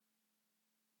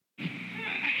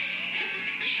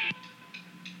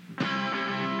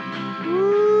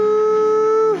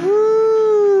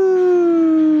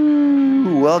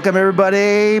Welcome,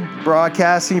 everybody.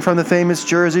 Broadcasting from the famous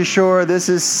Jersey Shore, this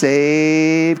is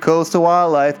Save Coastal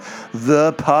Wildlife,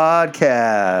 the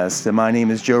podcast. And my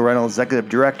name is Joe Reynolds, Executive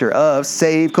Director of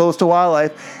Save Coastal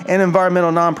Wildlife, an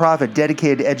environmental nonprofit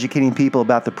dedicated to educating people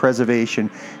about the preservation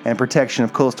and protection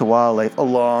of coastal wildlife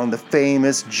along the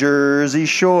famous Jersey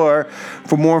Shore.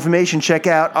 For more information, check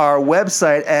out our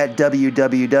website at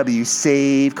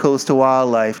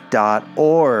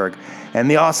www.savecoastalwildlife.org. And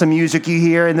the awesome music you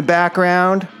hear in the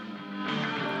background,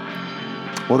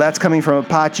 well, that's coming from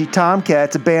Apache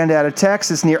Tomcats, a band out of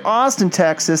Texas, near Austin,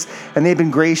 Texas, and they've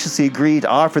been graciously agreed to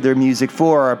offer their music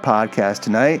for our podcast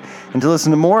tonight. And to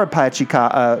listen to more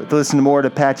to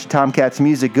Apache Tomcats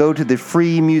music, go to the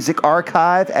Free Music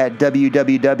Archive at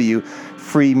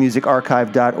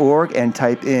www.freemusicarchive.org and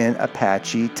type in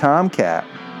Apache Tomcat.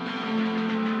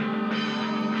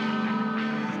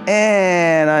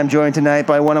 And I'm joined tonight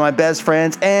by one of my best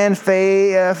friends and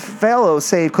fellow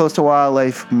Save Coastal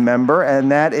Wildlife member,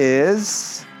 and that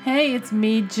is... Hey, it's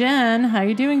me, Jen. How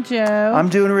you doing, Joe? I'm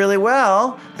doing really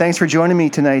well. Thanks for joining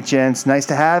me tonight, Jen. It's nice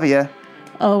to have you.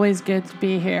 Always good to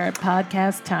be here at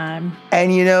podcast time.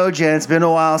 And you know, Jen, it's been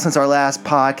a while since our last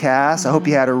podcast. I hope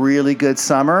you had a really good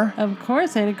summer. Of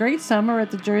course, I had a great summer at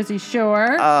the Jersey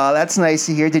Shore. That's nice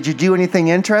to hear. Did you do anything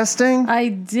interesting? I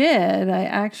did.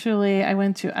 I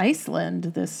went to Iceland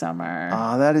this summer.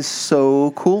 Oh, that is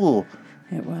so cool.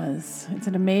 It was. It's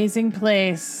an amazing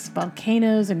place.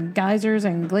 Volcanoes and geysers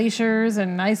and glaciers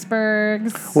and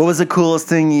icebergs. What was the coolest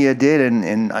thing you did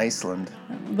in Iceland?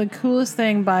 The coolest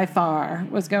thing by far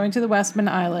was going to the Westman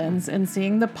Islands and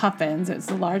seeing the puffins. It's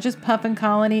the largest puffin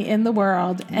colony in the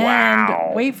world. Wow.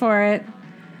 And wait for it,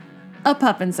 a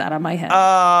puffin sat on my head.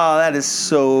 Oh, that is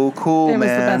so cool, It was the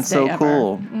man. best So day ever.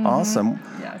 cool. Mm-hmm. Awesome.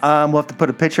 Yes. We'll have to put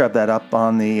a picture of that up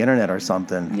on the internet or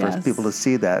something Yes. for people to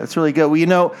see that. It's really good. Well, you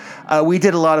know, we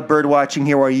did a lot of bird watching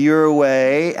here while you were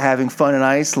away, having fun in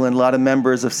Iceland. A lot of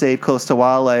members of Save Coastal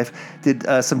Wildlife did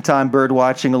some time bird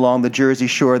watching along the Jersey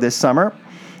Shore this summer.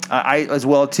 I, as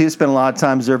well, too, spent a lot of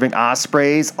time observing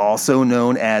ospreys, also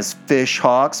known as fish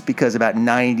hawks, because about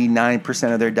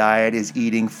 99% of their diet is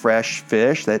eating fresh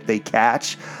fish that they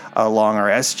catch along our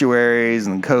estuaries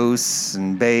and coasts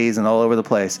and bays and all over the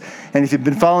place. And if you've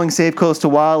been following Save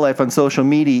Coastal Wildlife on social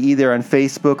media, either on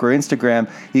Facebook or Instagram,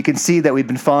 you can see that we've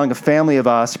been following a family of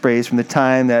ospreys from the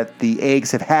time that the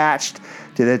eggs have hatched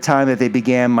to the time that they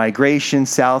began migration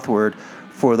southward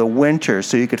for the winter.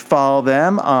 So you could follow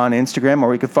them on Instagram,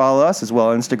 or you could follow us as well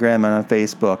on Instagram and on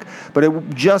Facebook. But it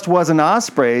just wasn't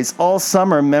ospreys. All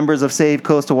summer, members of Save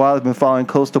Coastal Wildlife have been following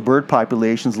coastal bird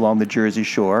populations along the Jersey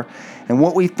Shore. And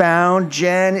what we found,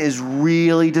 Jen, is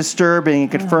really disturbing.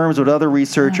 It confirms what other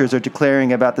researchers are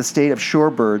declaring about the state of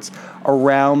shorebirds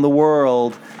around the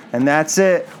world. And that's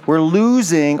it. We're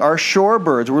losing our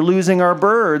shorebirds. We're losing our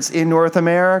birds in North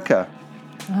America.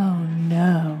 Oh,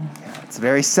 no. It's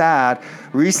very sad.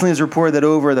 Recently, it was reported that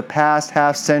over the past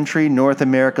half century, North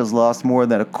America has lost more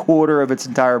than a quarter of its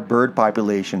entire bird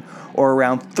population, or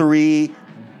around 3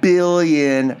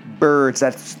 billion birds.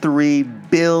 That's 3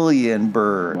 billion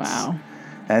birds. Wow.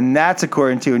 And that's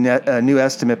according to a new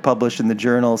estimate published in the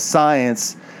journal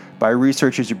Science by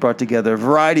researchers who brought together a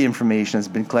variety of information that's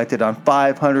been collected on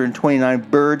 529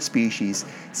 bird species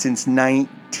since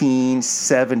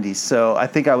 1970. So I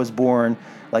think I was born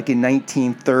like in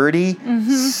 1930.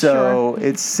 So sure.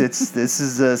 this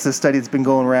is a study that's been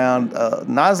going around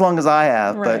not as long as I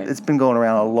have, Right. but it's been going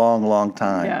around a long, long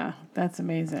time. Yeah, that's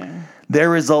amazing. Their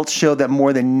results show that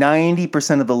more than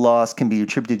 90% of the loss can be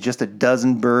attributed to just a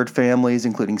dozen bird families,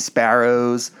 including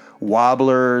sparrows,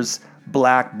 warblers,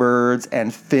 blackbirds,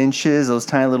 and finches, those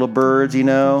tiny little birds, you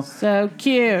know. So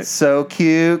cute. So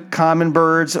cute. Common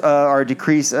birds are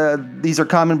decreased. These are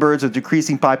common birds with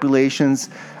decreasing populations.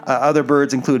 Other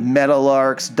birds include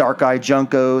meadowlarks, dark-eyed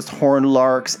juncos, horned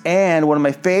larks, and one of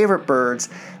my favorite birds,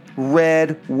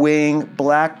 red-winged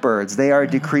blackbirds. They are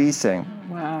decreasing.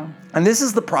 Wow. And this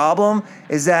is the problem,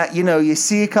 is that, you know, you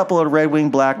see a couple of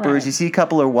red-winged blackbirds, Right. you see a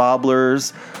couple of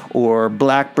warblers or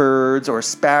blackbirds or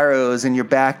sparrows in your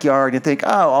backyard, and you think,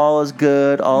 oh, all is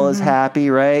good, all is happy,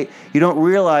 right? You don't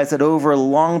realize that over a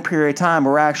long period of time,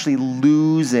 we're actually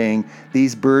losing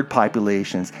these bird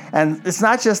populations. And it's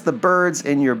not just the birds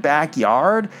in your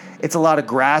backyard, it's a lot of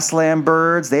grassland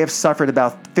birds. They have suffered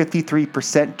about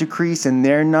 53% decrease in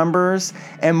their numbers,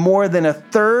 and more than a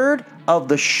third of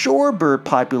the shorebird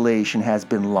population has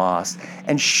been lost.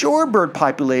 And shorebird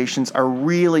populations are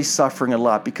really suffering a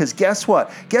lot because guess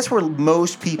what? Guess where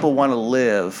most people want to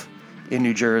live in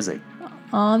New Jersey?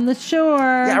 On the shore.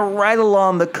 Yeah, right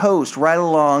along the coast, right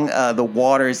along the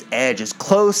water's edge, as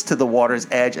close to the water's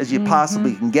edge as you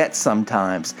possibly can get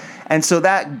sometimes. And so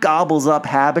that gobbles up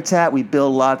habitat. We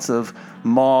build lots of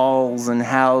malls and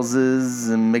houses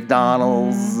and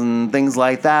McDonald's and things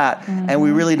like that. And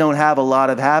we really don't have a lot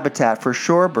of habitat for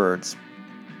shorebirds.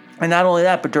 And not only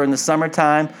that, but during the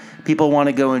summertime, people want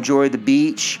to go enjoy the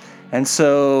beach. And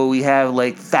so we have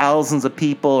like thousands of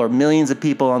people or millions of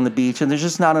people on the beach, and there's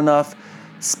just not enough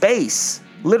space,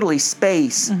 literally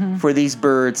space, for these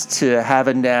birds to have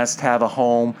a nest, have a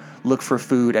home, look for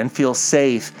food, and feel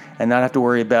safe, and not have to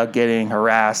worry about getting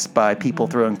harassed by people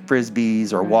throwing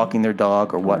frisbees or walking their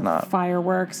dog or whatnot.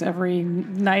 Fireworks every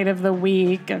night of the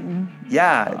week, and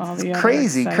yeah, it's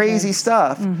crazy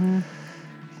stuff.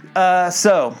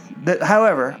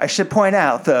 However, I should point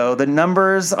out, though, the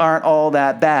numbers aren't all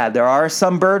that bad. There are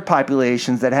some bird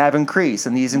populations that have increased,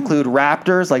 and these include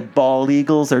raptors, like bald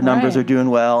eagles. Their numbers are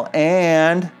doing well,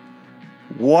 and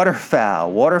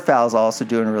waterfowl. Waterfowl is also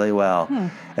doing really well.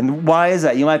 And why is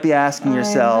that? You might be asking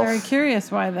yourself. I'm very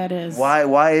curious why that is.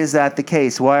 Why is that the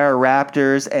case? Why are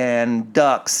raptors and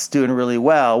ducks doing really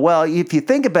well? Well, if you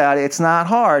think about it, it's not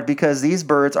hard because these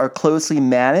birds are closely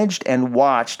managed and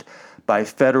watched by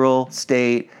federal,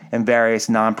 state, and various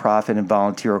nonprofit and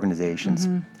volunteer organizations.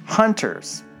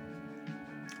 Hunters.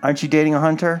 Aren't you dating a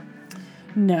hunter?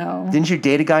 No. Didn't you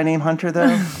date a guy named Hunter,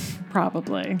 though?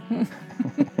 Probably.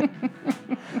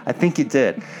 I think you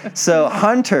did. So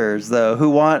hunters, though, who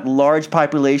want large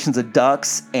populations of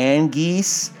ducks and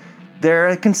geese,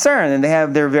 they're concerned,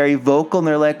 and they're very vocal, and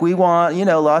they're like, we want,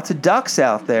 lots of ducks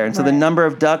out there. And so the number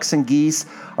of ducks and geese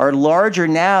are larger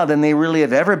now than they really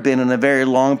have ever been in a very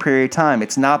long period of time.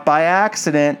 It's not by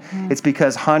accident. It's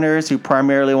because hunters who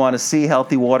primarily want to see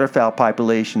healthy waterfowl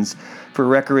populations for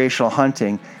recreational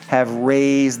hunting have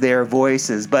raised their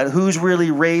voices. But who's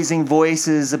really raising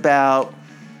voices about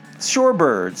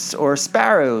shorebirds or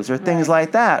sparrows or things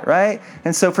like that, right?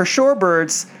 And so for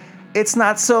shorebirds, it's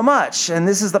not so much. And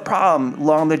this is the problem.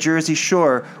 Along the Jersey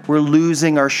Shore, we're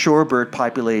losing our shorebird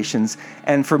populations.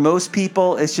 And for most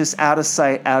people, it's just out of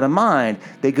sight, out of mind.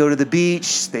 They go to the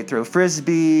beach, they throw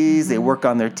frisbees, they work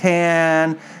on their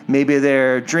tan, maybe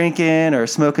they're drinking or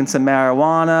smoking some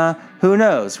marijuana. Who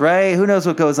knows, right? Who knows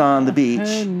what goes on the beach?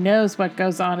 Who knows what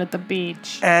goes on at the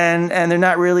beach? And they're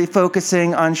not really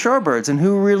focusing on shorebirds. And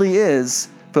who really is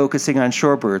focusing on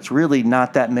shorebirds? Really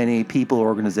not that many people or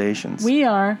organizations. We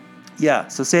are. Yeah,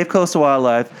 so Safe Coastal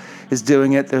Wildlife is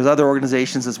doing it. There's other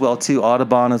organizations as well, too,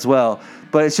 Audubon as well.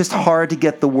 But it's just hard to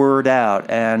get the word out,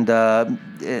 and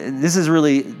this is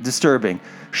really disturbing.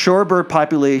 Shorebird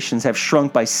populations have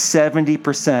shrunk by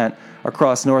 70%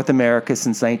 across North America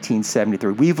since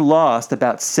 1973. We've lost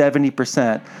about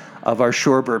 70% of our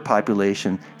shorebird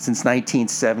population since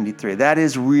 1973. That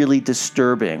is really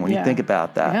disturbing when you think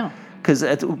about that. Yeah. Because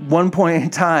at one point in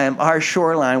time, our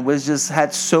shoreline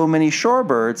had so many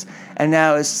shorebirds, and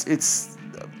now it's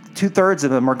 2/3 of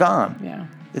them are gone. Yeah,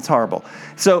 it's horrible.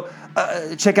 So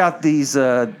check out this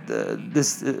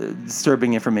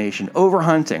disturbing information.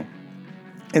 Overhunting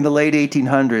in the late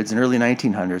 1800s and early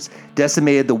 1900s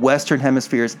decimated the Western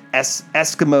Hemisphere's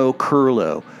Eskimo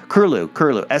curlew.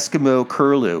 Eskimo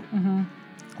curlew.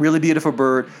 Really beautiful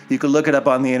bird. You can look it up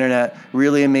on the internet.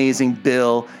 Really amazing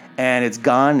bill. And it's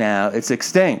gone now. It's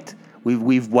extinct.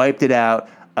 We've wiped it out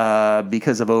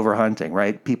because of overhunting,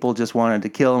 right? People just wanted to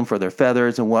kill them for their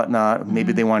feathers and whatnot.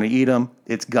 Maybe they want to eat them.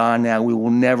 It's gone now. We will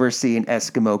never see an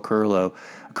Eskimo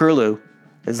curlew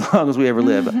as long as we ever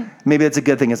live. Maybe that's a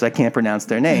good thing, as I can't pronounce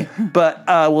their name. But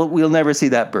we'll never see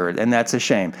that bird, and that's a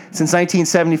shame. Since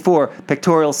 1974,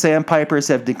 pictorial sandpipers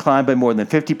have declined by more than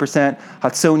 50%.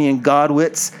 Hudsonian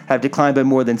godwits have declined by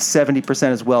more than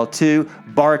 70% as well, too.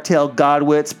 Bar-tailed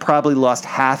godwits probably lost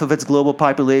half of its global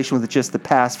population within just the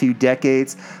past few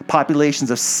decades.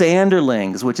 Populations of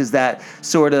sanderlings, which is that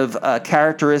sort of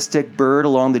characteristic bird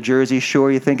along the Jersey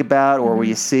Shore you think about, or where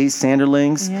you see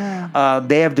sanderlings,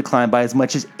 they have declined by as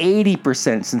much as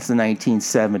 80% since the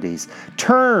 1970s.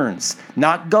 Terns,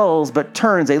 not gulls, but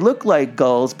terns. They look like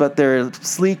gulls, but they're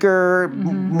sleeker,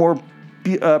 more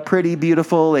pretty,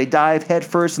 beautiful. They dive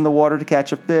headfirst in the water to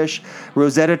catch a fish.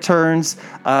 Rosetta terns,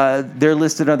 they're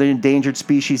listed under the Endangered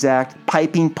Species Act.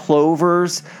 Piping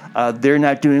plovers, they're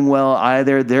not doing well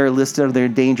either. They're listed under the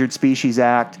Endangered Species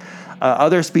Act.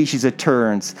 Other species of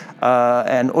terns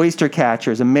and oyster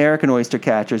catchers, American oyster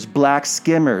catchers, black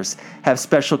skimmers have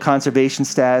special conservation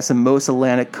status in most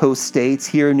Atlantic coast states.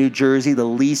 Here in New Jersey, the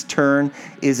least tern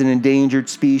is an endangered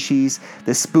species.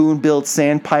 The spoon-billed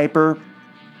sandpiper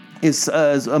is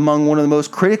among one of the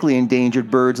most critically endangered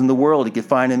birds in the world. You can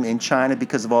find them in China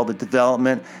because of all the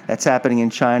development that's happening in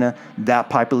China. That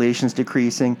population is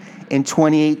decreasing. In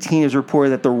 2018, it was reported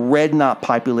that the red knot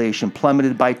population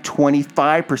plummeted by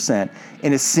 25%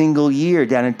 in a single year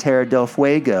down in Terra del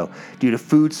Fuego due to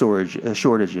food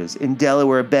shortages in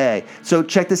Delaware Bay. So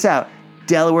check this out.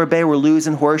 Delaware Bay, we're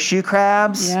losing horseshoe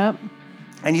crabs. Yep.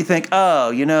 And you think,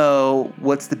 oh,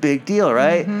 what's the big deal,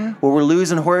 right? Mm-hmm. Well, we're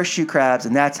losing horseshoe crabs,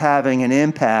 and that's having an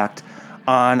impact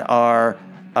on our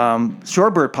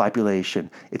shorebird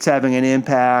population. It's having an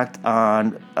impact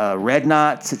on red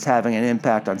knots. It's having an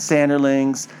impact on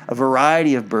sanderlings, a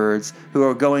variety of birds who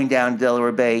are going down to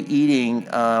Delaware Bay eating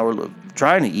or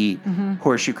trying to eat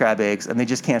horseshoe crab eggs, and they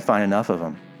just can't find enough of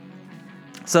them.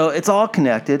 So it's all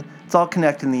connected. It's all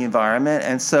connected in the environment,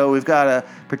 and so we've got to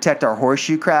protect our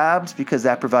horseshoe crabs because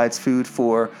that provides food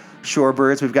for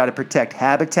shorebirds. We've got to protect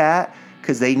habitat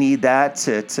because they need that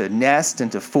to nest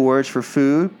and to forage for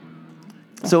food.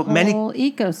 The whole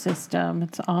ecosystem,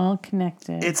 it's all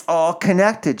connected. It's all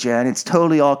connected, Jen. It's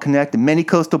totally all connected. Many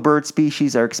coastal bird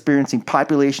species are experiencing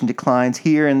population declines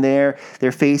here and there.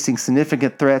 They're facing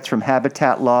significant threats from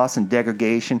habitat loss and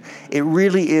degradation. It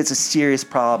really is a serious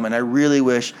problem, and I really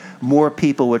wish more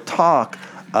people would talk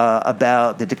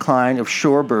about the decline of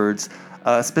shorebirds,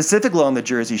 specifically along the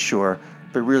Jersey Shore,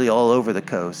 but really all over the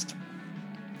coast.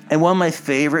 And one of my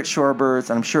favorite shorebirds,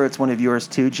 and I'm sure it's one of yours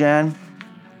too, Jen,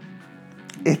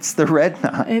 it's the red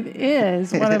knot. It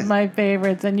is one of my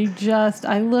favorites, and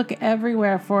I look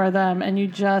everywhere for them, and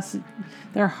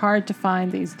they're hard to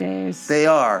find these days. They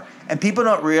are. And people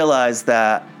don't realize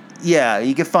that, yeah,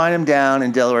 you can find them down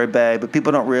in Delaware Bay, but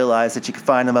people don't realize that you can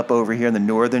find them up over here in the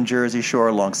northern Jersey Shore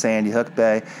along Sandy Hook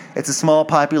Bay. It's a small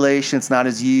population. It's not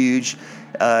as huge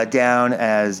down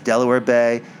as Delaware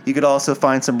Bay. You could also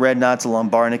find some red knots along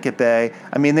Barnegat Bay.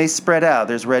 I mean, they spread out.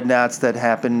 There's red knots that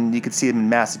happen. You could see them in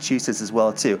Massachusetts as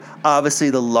well, too.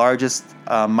 Obviously, the largest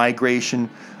migration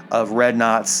of red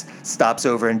knots stops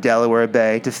over in Delaware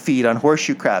Bay to feed on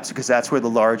horseshoe crabs because that's where the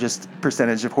largest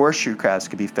percentage of horseshoe crabs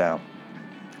could be found.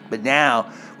 But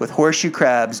now, with horseshoe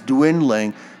crabs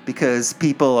dwindling because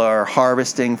people are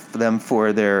harvesting them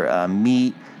for their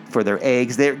meat, for their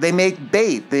eggs, they make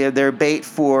bait. They're bait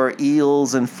for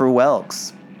eels and for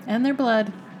whelks. And their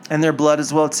blood. And their blood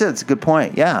as well, too. It's a good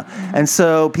point, yeah. Mm-hmm. And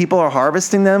so people are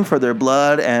harvesting them for their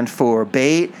blood and for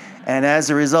bait. And as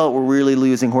a result, we're really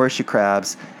losing horseshoe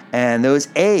crabs. And those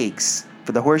eggs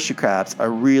for the horseshoe crabs are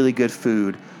really good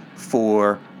food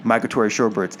for migratory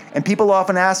shorebirds. And people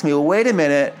often ask me, well, wait a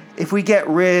minute, if we get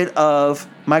rid of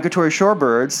migratory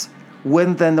shorebirds,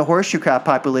 wouldn't then the horseshoe crab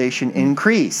population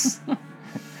increase?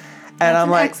 And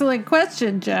I'm like, excellent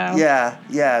question, Joe.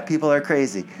 Yeah, people are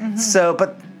crazy. Mm-hmm. So,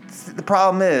 but the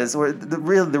problem is, or the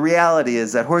reality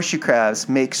is that horseshoe crabs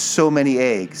make so many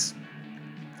eggs,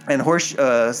 and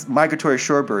migratory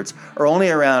shorebirds are only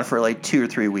around for like 2 or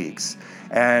 3 weeks,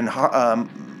 and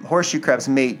horseshoe crabs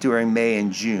mate during May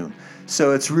and June.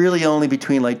 So it's really only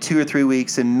between like 2 or 3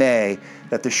 weeks in May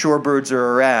that the shorebirds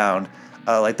are around,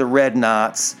 like the red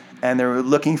knots, and they're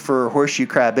looking for horseshoe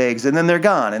crab eggs, and then they're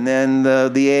gone. And then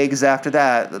the eggs after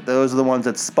that, those are the ones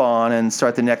that spawn and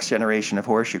start the next generation of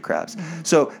horseshoe crabs. Mm-hmm.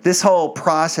 So this whole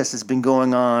process has been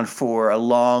going on for a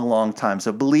long, long time.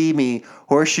 So believe me,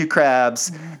 horseshoe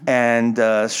crabs and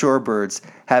shorebirds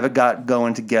have it got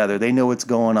going together. They know what's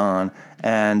going on.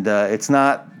 And it's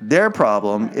not their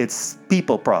problem, it's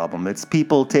people problem. It's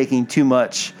people taking too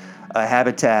much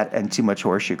habitat and too much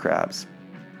horseshoe crabs.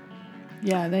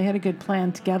 Yeah, they had a good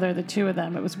plan together, the two of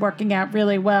them. It was working out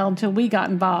really well until we got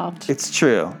involved. It's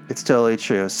true. It's totally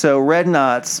true. So red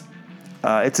knots,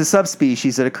 it's a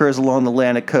subspecies that occurs along the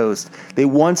Atlantic coast. They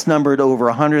once numbered over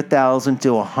 100,000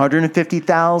 to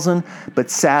 150,000,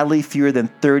 but sadly fewer than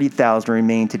 30,000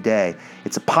 remain today.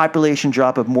 It's a population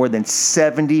drop of more than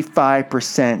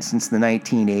 75% since the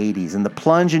 1980s, and the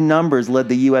plunge in numbers led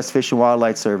the U.S. Fish and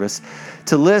Wildlife Service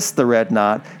to list the red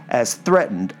knot as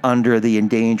threatened under the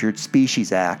Endangered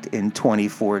Species Act in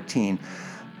 2014.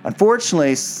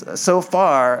 Unfortunately, so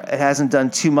far, it hasn't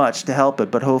done too much to help it,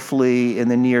 but hopefully in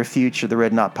the near future, the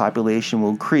red knot population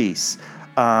will increase.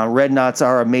 Red knots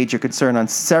are a major concern on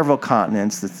several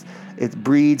continents. It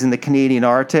breeds in the Canadian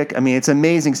Arctic. I mean, it's an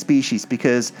amazing species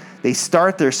because they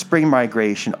start their spring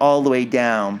migration all the way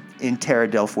down in Terra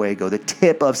del Fuego, the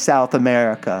tip of South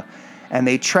America, and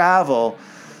they travel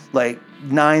like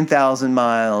 9,000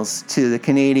 miles to the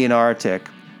Canadian Arctic.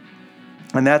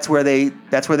 And that's where they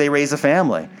raise a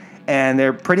family. And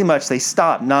they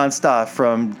stop nonstop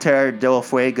from Terra del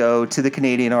Fuego to the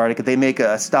Canadian Arctic. They make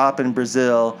a stop in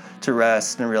Brazil to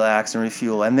rest and relax and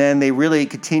refuel. And then they really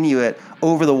continue it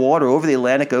over the water, over the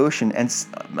Atlantic Ocean, and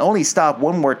only stop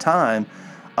one more time,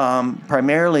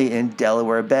 primarily in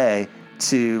Delaware Bay,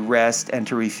 to rest and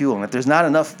to refuel. And if there's not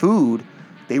enough food,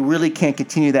 they really can't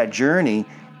continue that journey,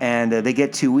 and they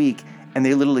get too weak, and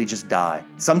they literally just die.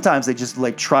 Sometimes they just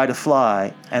try to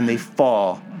fly, and they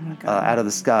fall out of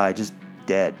the sky, just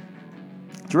dead.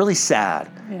 It's really sad.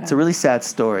 Yeah. It's a really sad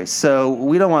story. So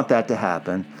we don't want that to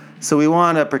happen. So we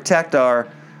want to protect our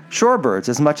shorebirds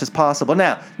as much as possible.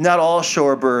 Now, not all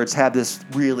shorebirds have this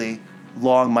really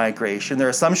long migration. There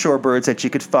are some shorebirds that you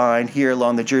could find here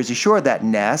along the Jersey Shore that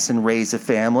nest and raise a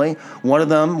family. One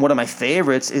of my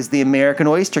favorites, is the American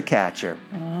oyster catcher.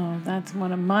 Oh, that's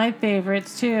one of my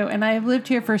favorites too. And I have lived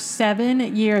here for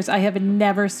 7 years. I have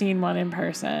never seen one in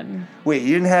person. Wait,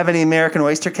 you didn't have any American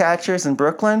oyster catchers in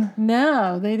Brooklyn?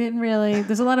 No, they didn't really.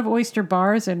 There's a lot of oyster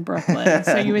bars in Brooklyn,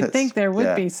 so you would think there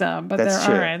would be some, but there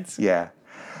aren't. Yeah.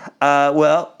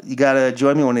 Well, you got to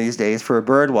join me one of these days for a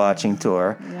bird watching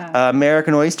tour. Yeah.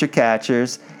 American oyster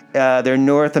catchers, their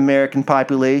North American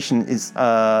population is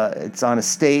it's on a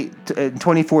state. In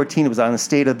 2014, it was on the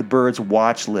State of the Birds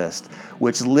Watch list,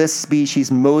 which lists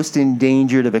species most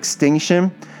endangered of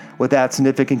extinction without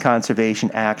significant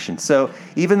conservation action. So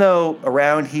even though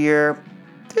around here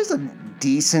there's a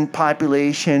decent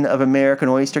population of American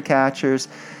oyster catchers,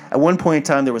 at one point in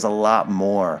time there was a lot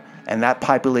more. And that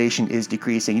population is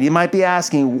decreasing. And you might be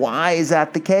asking, why is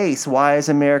that the case? Why is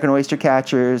American oyster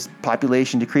catchers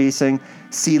population decreasing?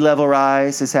 Sea level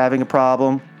rise is having a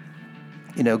problem.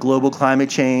 Global climate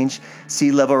change,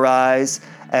 sea level rise.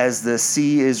 As the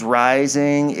sea is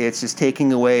rising, it's just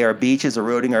taking away our beaches,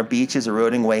 eroding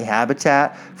away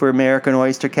habitat for American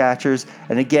oyster catchers.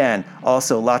 And again,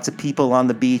 also lots of people on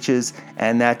the beaches,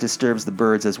 and that disturbs the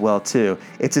birds as well too.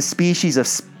 It's a species of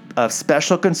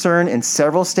special concern in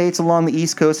several states along the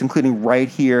East Coast, including right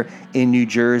here in New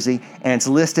Jersey, and it's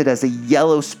listed as a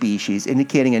yellow species,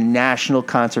 indicating a national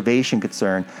conservation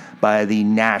concern by the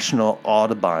National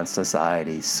Audubon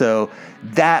Society. So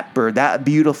that bird, that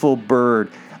beautiful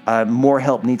bird, more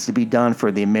help needs to be done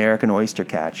for the American oyster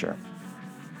catcher.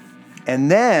 And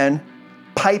then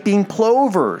piping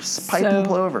plovers.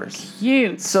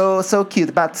 Cute. So cute.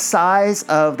 About the size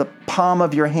of the palm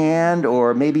of your hand,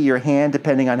 or maybe your hand,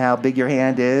 depending on how big your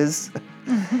hand is.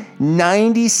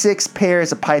 96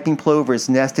 pairs of piping plovers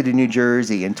nested in New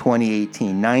Jersey in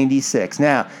 2018. 96.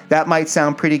 Now, that might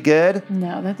sound pretty good.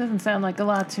 No, that doesn't sound like a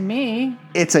lot to me.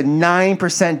 It's a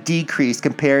 9% decrease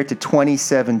compared to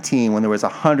 2017, when there was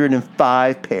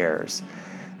 105 pairs.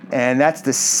 And that's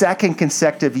the second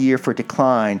consecutive year for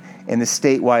decline in the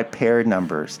statewide pair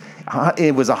numbers.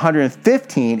 It was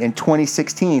 115 in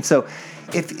 2016. So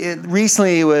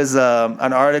recently it was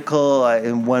an article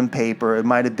in one paper. It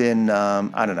might have been,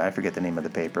 I don't know, I forget the name of the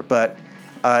paper. But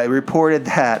it reported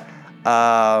that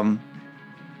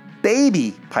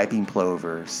baby piping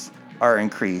plovers are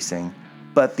increasing,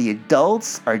 but the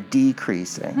adults are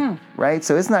decreasing, right?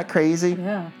 So isn't that crazy?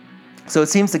 Yeah. So it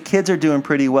seems the kids are doing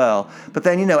pretty well. But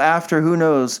then, after, who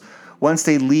knows, once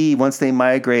they leave, once they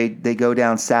migrate, they go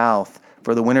down south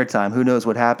for the wintertime. Who knows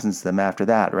what happens to them after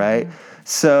that, right? Mm-hmm.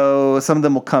 So some of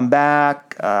them will come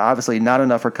back. Obviously, not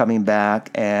enough are coming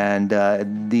back. And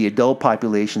the adult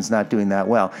population's not doing that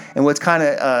well. And what's kind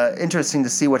of interesting to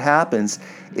see what happens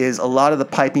is a lot of the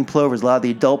piping plovers, a lot of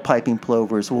the adult piping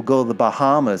plovers will go to the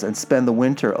Bahamas and spend the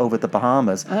winter over at the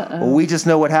Bahamas. Well, we just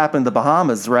know what happened in the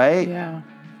Bahamas, right? Yeah.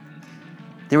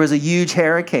 There was a huge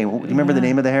hurricane. Do you remember the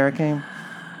name of the hurricane?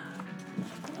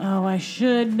 Oh, I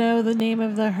should know the name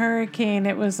of the hurricane.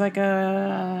 It was like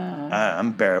a...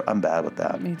 I'm bad with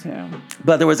that. Me too.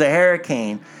 But there was a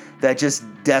hurricane that just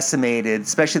decimated,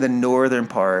 especially the northern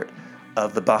part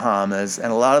of the Bahamas.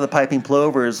 And a lot of the piping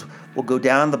plovers will go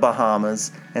down to the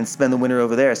Bahamas and spend the winter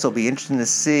over there. So it'll be interesting to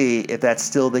see if that's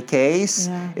still the case,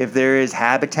 if there is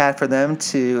habitat for them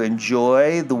to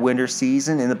enjoy the winter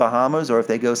season in the Bahamas, or if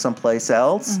they go someplace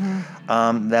else.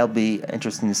 That'll be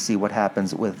interesting to see what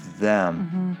happens with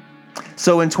them.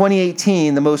 So in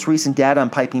 2018, the most recent data on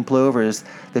piping plovers,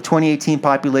 the 2018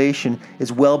 population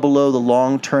is well below the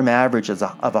long-term average of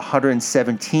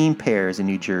 117 pairs in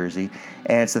New Jersey,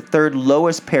 and it's the third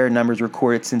lowest pair numbers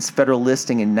recorded since federal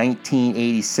listing in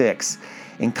 1986.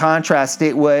 In contrast,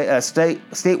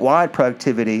 statewide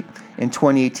productivity in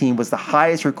 2018 was the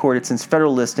highest recorded since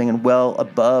federal listing and well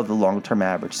above the long-term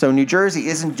average. So New Jersey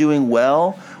isn't doing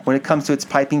well when it comes to its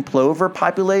piping plover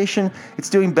population. It's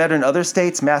doing better in other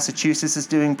states. Massachusetts is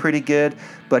doing pretty good.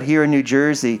 But here in New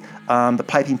Jersey, the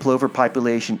piping plover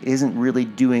population isn't really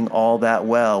doing all that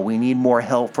well. We need more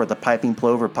help for the piping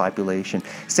plover population.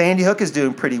 Sandy Hook is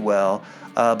doing pretty well.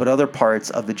 But other parts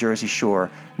of the Jersey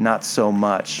Shore, not so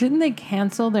much. Didn't they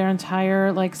cancel their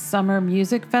entire summer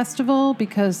music festival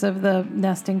because of the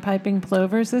nesting piping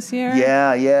plovers this year?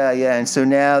 Yeah. And so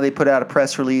now they put out a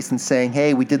press release and saying,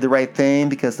 hey, we did the right thing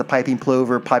because the piping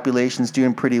plover population is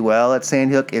doing pretty well at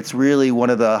Sandy Hook. It's really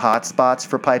one of the hot spots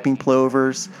for piping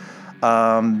plovers.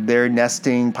 Their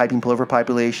nesting piping plover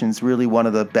population is really one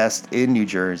of the best in New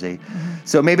Jersey. Mm-hmm.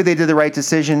 So maybe they did the right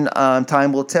decision.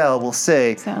 Time will tell. We'll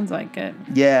see. Sounds like it.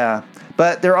 Yeah.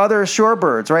 But there are other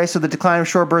shorebirds, right? So the decline of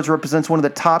shorebirds represents one of the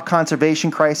top conservation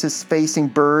crises facing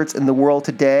birds in the world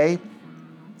today.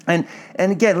 And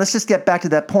again, let's just get back to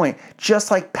that point.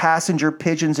 Just like passenger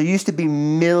pigeons, there used to be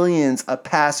millions of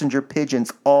passenger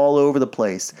pigeons all over the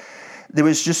place. There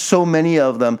was just so many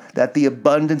of them that the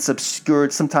abundance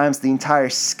obscured sometimes the entire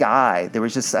sky. There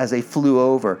was just as they flew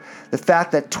over. The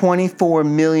fact that 24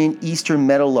 million eastern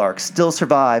meadowlarks still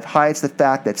survive hides the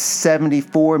fact that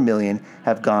 74 million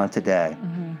have gone today.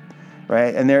 Mm-hmm.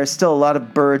 Right? And there are still a lot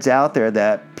of birds out there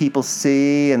that people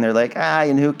see and they're like,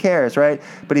 and who cares, right?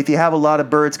 But if you have a lot of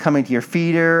birds coming to your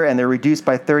feeder and they're reduced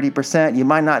by 30%, you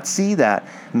might not see that.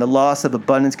 And the loss of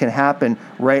abundance can happen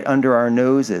right under our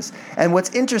noses. And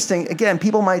what's interesting, again,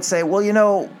 people might say,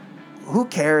 well, who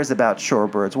cares about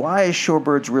shorebirds? Why is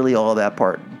shorebirds really all that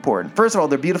important? First of all,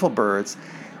 they're beautiful birds.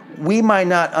 We might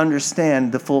not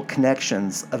understand the full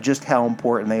connections of just how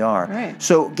important they are. Right.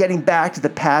 So getting back to the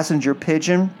passenger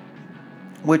pigeon,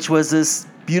 which was this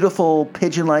beautiful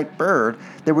pigeon-like bird.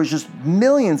 There was just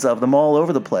millions of them all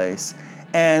over the place.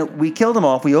 And we killed them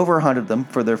off. We overhunted them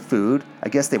for their food. I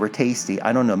guess they were tasty.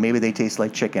 I don't know. Maybe they taste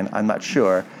like chicken. I'm not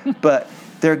sure. But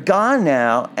they're gone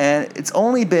now, and it's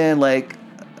only been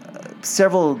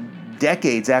several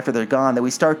decades after they're gone that we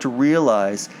start to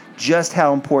realize just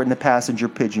how important the passenger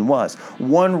pigeon was.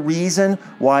 One reason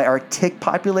why our tick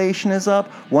population is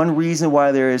up, one reason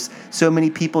why there is so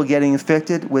many people getting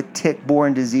infected with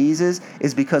tick-borne diseases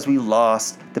is because we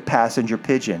lost the passenger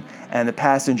pigeon. And the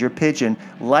passenger pigeon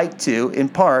like to, in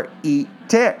part, eat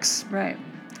ticks. Right.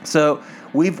 So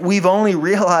we've only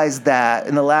realized that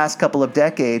in the last couple of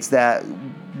decades that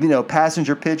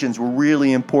passenger pigeons were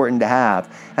really important to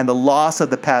have. And the loss of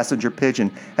the passenger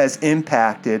pigeon has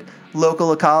impacted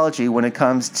local ecology when it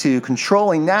comes to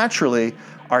controlling naturally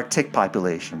our tick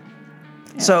population.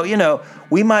 Yeah. So,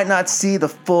 we might not see the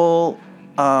full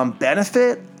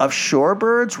benefit of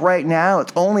shorebirds right now.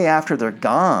 It's only after they're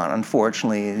gone,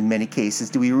 unfortunately, in many cases,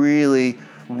 do we really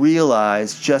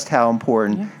realize just how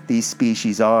important these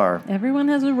species are. Everyone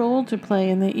has a role to play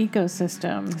in the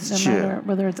ecosystem, no matter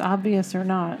whether it's obvious or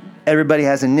not. Everybody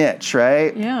has a niche,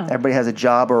 right? Yeah. Everybody has a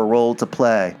job or a role to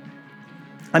play.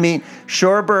 I mean,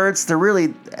 shorebirds, they're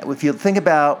really, if you think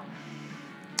about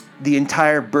the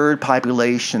entire bird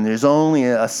population, there's only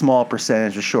a small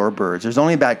percentage of shorebirds. There's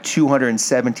only about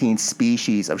 217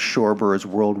 species of shorebirds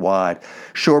worldwide.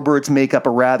 Shorebirds make up a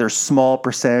rather small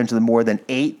percentage of the more than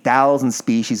 8,000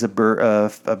 species of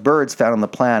birds found on the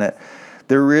planet.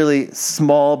 They're really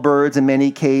small birds in many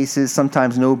cases,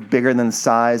 sometimes no bigger than the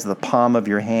size of the palm of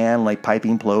your hand, like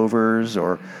piping plovers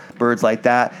or birds like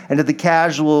that. And to the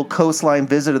casual coastline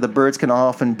visitor, the birds can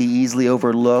often be easily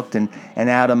overlooked and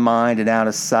out of mind and out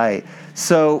of sight.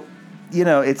 So,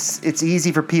 it's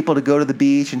easy for people to go to the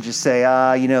beach and just say,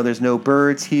 there's no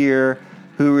birds here.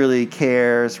 Who really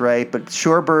cares, right? But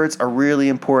shorebirds are really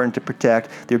important to protect.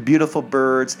 They're beautiful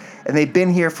birds, and they've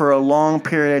been here for a long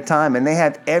period of time, and they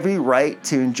have every right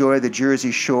to enjoy the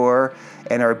Jersey Shore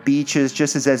and our beaches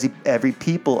just as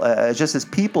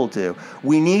people do.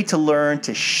 We need to learn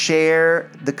to share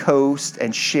the coast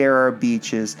and share our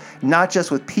beaches, not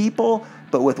just with people,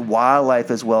 but with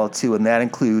wildlife as well, too, and that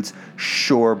includes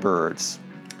shorebirds.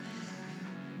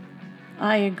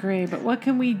 I agree, but what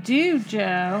can we do,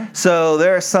 Joe? So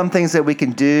there are some things that we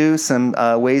can do, some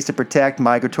ways to protect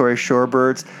migratory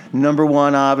shorebirds. Number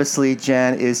one, obviously,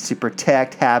 Jen, is to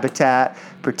protect habitat,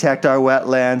 protect our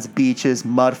wetlands, beaches,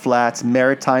 mudflats,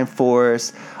 maritime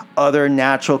forests, other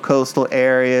natural coastal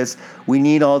areas. We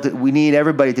need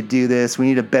everybody to do this. We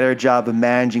need a better job of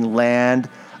managing land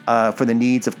for the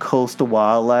needs of coastal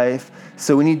wildlife.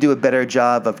 So we need to do a better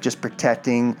job of just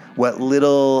protecting what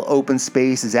little open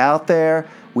space is out there.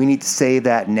 We need to save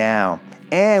that now.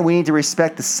 And we need to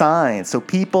respect the science. So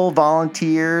people,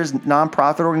 volunteers,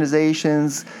 nonprofit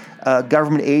organizations,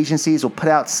 Government agencies will put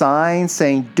out signs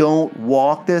saying, don't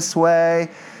walk this way.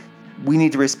 We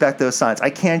need to respect those signs. I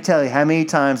can't tell you how many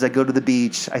times I go to the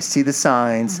beach, I see the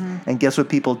signs, and guess what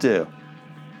people do?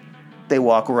 They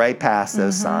walk right past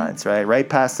those signs, right? Right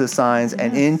past those signs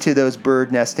and into those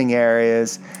bird nesting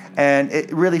areas. And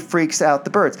it really freaks out the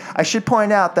birds. I should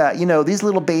point out that, these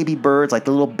little baby birds, like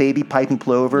the little baby piping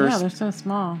plovers. Yeah, they're so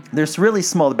small. They're really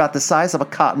small. They're about the size of a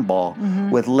cotton ball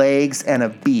with legs and a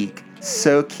beak.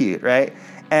 So cute, right?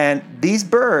 And these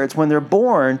birds, when they're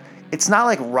born, it's not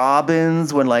like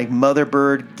robins when like mother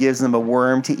bird gives them a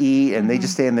worm to eat and they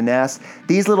just stay in the nest.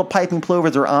 These little piping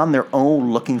plovers are on their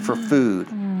own looking for food.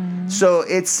 So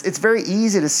it's very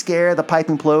easy to scare the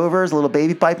piping plovers, little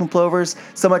baby piping plovers,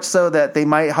 so much so that they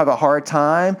might have a hard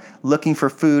time looking for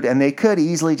food and they could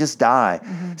easily just die.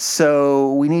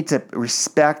 So we need to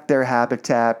respect their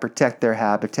habitat, protect their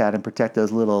habitat, and protect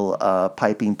those little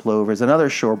piping plovers and other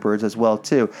shorebirds as well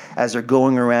too, as they're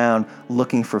going around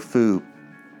looking for food.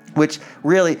 Which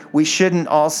really, we shouldn't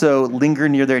also linger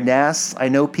near their nests. I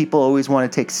know people always want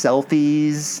to take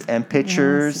selfies and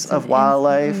pictures of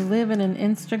wildlife. We live in an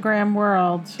Instagram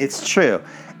world. It's true.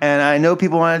 And I know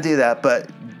people want to do that, but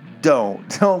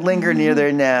don't linger near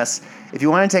their nests. If you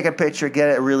want to take a picture,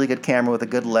 get a really good camera with a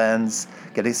good lens.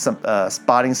 Get some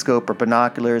spotting scope or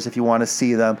binoculars if you want to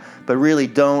see them. But really,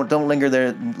 don't linger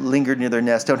near their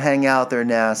nest. Don't hang out their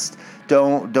nest.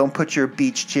 Don't put your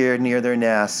beach chair near their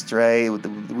nest. Right?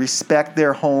 Respect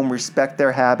their home. Respect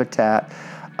their habitat.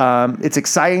 It's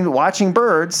exciting watching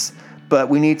birds, but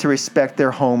we need to respect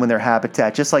their home and their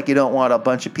habitat. Just like you don't want a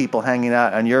bunch of people hanging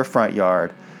out on your front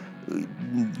yard.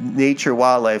 Nature,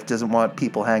 wildlife doesn't want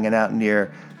people hanging out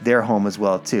near their home as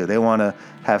well too. They want to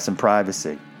have some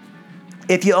privacy.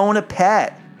 If you own a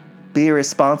pet, be a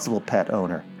responsible pet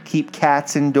owner. Keep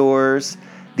cats indoors.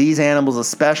 These animals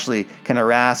especially can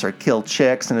harass or kill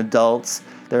chicks and adults.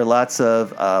 There are lots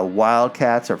of wild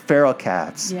cats or feral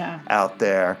cats out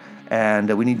there, and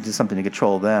we need to do something to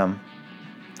control them.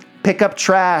 Pick up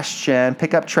trash, Jen.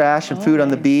 Pick up trash and food on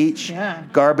the beach. Yeah.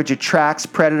 Garbage attracts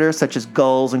predators such as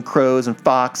gulls and crows and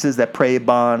foxes that prey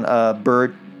upon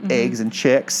bird eggs and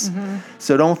chicks.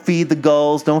 So don't feed the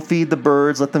gulls, don't feed the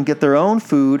birds, let them get their own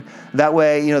food. That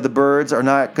way, the birds are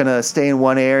not going to stay in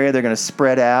one area, they're going to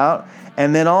spread out.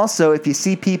 And then also, if you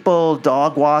see people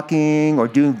dog walking or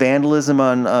doing vandalism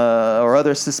on or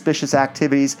other suspicious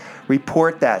activities,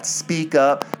 report that. Speak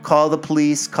up. Call the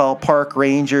police. Call park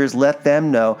rangers. Let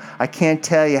them know. I can't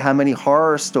tell you how many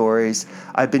horror stories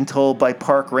I've been told by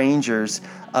park rangers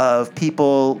of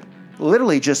people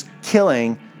literally just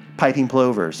killing piping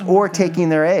plovers or taking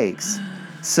their eggs.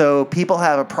 So people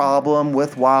have a problem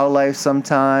with wildlife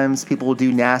sometimes. People will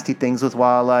do nasty things with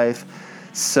wildlife.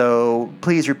 So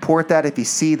please report that. If you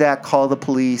see that, call the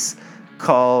police,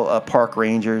 call park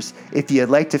rangers. If you'd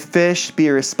like to fish, be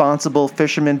a responsible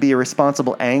fisherman, be a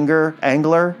responsible angler.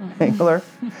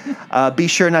 Be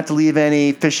sure not to leave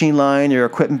any fishing line or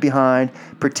equipment behind.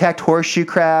 Protect horseshoe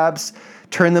crabs.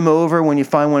 Turn them over when you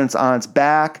find one that's on its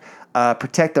back.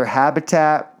 Protect their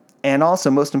habitat. And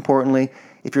also, most importantly,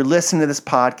 if you're listening to this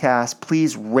podcast,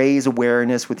 please raise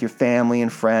awareness with your family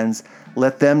and friends.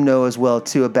 Let them know as well,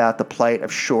 too, about the plight of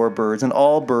shorebirds and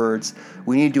all birds.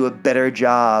 We need to do a better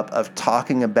job of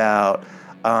talking about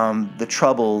the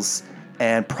troubles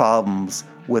and problems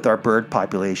with our bird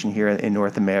population here in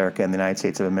North America and the United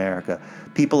States of America.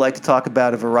 People like to talk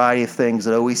about a variety of things.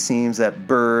 It always seems that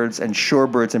birds, and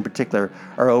shorebirds in particular,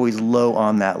 are always low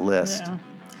on that list. Yeah.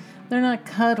 They're not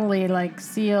cuddly like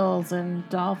seals and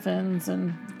dolphins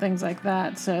and things like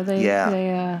that. So they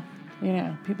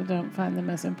people don't find them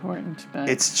as important. But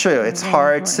it's true. It's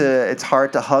hard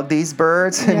to hug these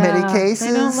birds in many cases.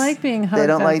 They don't like being hugged. They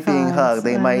don't like being hugged.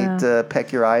 They might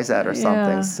peck your eyes out or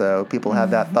something. Yeah. So people have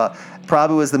that thought.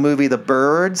 Probably was the movie The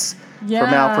Birds from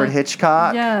Alfred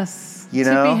Hitchcock. Yes.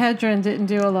 Tippi Hedren didn't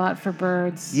do a lot for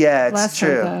birds. Yeah, it's Bless true.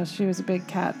 Her, though. She was a big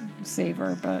cat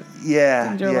saver, but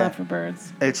didn't do a lot for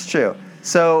birds. It's true.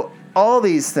 So all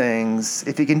these things,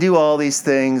 if you can do all these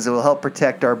things, it will help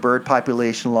protect our bird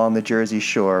population along the Jersey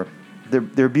Shore.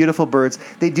 They're beautiful birds.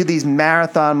 They do these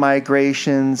marathon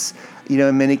migrations,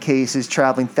 in many cases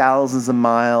traveling thousands of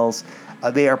miles.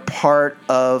 They are part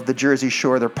of the Jersey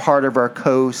Shore. They're part of our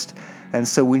coast. And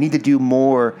so we need to do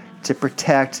more to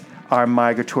protect our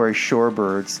migratory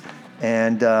shorebirds.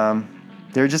 And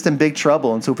they're just in big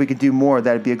trouble. And so if we could do more,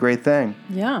 that'd be a great thing.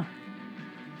 Yeah.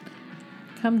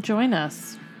 Come join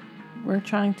us. We're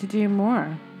trying to do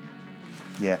more.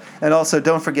 Yeah. And also,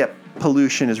 don't forget,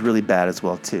 pollution is really bad as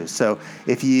well, too. So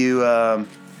if you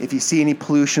see any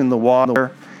pollution in the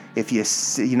water, If you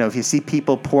see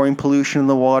people pouring pollution in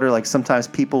the water, like sometimes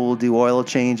people will do oil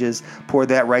changes, pour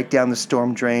that right down the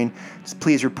storm drain, just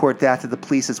please report that to the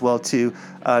police as well too.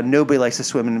 Nobody likes to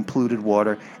swim in polluted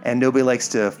water, and nobody likes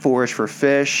to forage for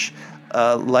fish.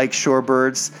 Like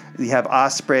shorebirds, you have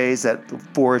ospreys that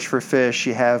forage for fish.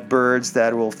 You have birds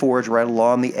that will forage right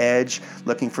along the edge,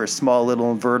 looking for small little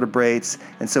invertebrates.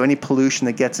 And so any pollution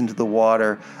that gets into the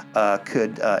water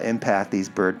could impact these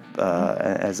birds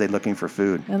as they're looking for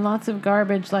food. And lots of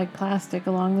garbage like plastic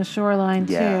along the shoreline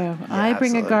too. Yeah, I bring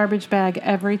absolutely. a garbage bag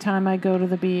every time I go to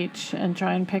the beach and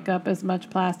try and pick up as much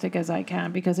plastic as I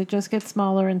can because it just gets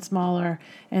smaller and smaller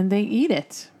and they eat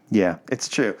it. Yeah, it's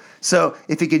true. So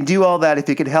if you can do all that, if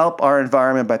you could help our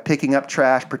environment by picking up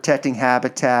trash, protecting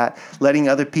habitat, letting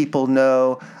other people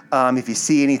know, if you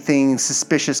see anything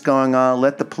suspicious going on,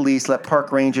 let the police, let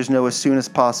park rangers know as soon as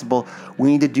possible.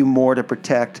 We need to do more to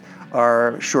protect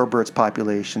our shorebirds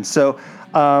population. So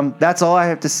that's all I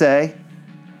have to say.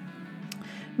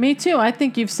 Me too. I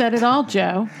think you've said it all,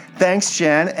 Joe. Thanks,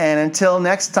 Jen. And until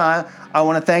next time, I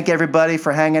want to thank everybody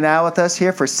for hanging out with us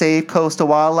here for Save Coastal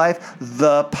Wildlife,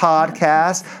 the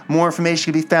podcast. More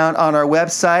information can be found on our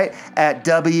website at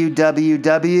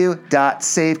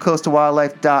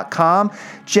www.savecoastalwildlife.com.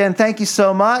 Jen, thank you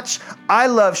so much. I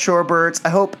love shorebirds. I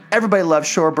hope everybody loves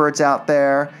shorebirds out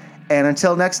there. And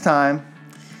until next time,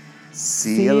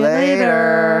 see you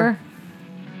later.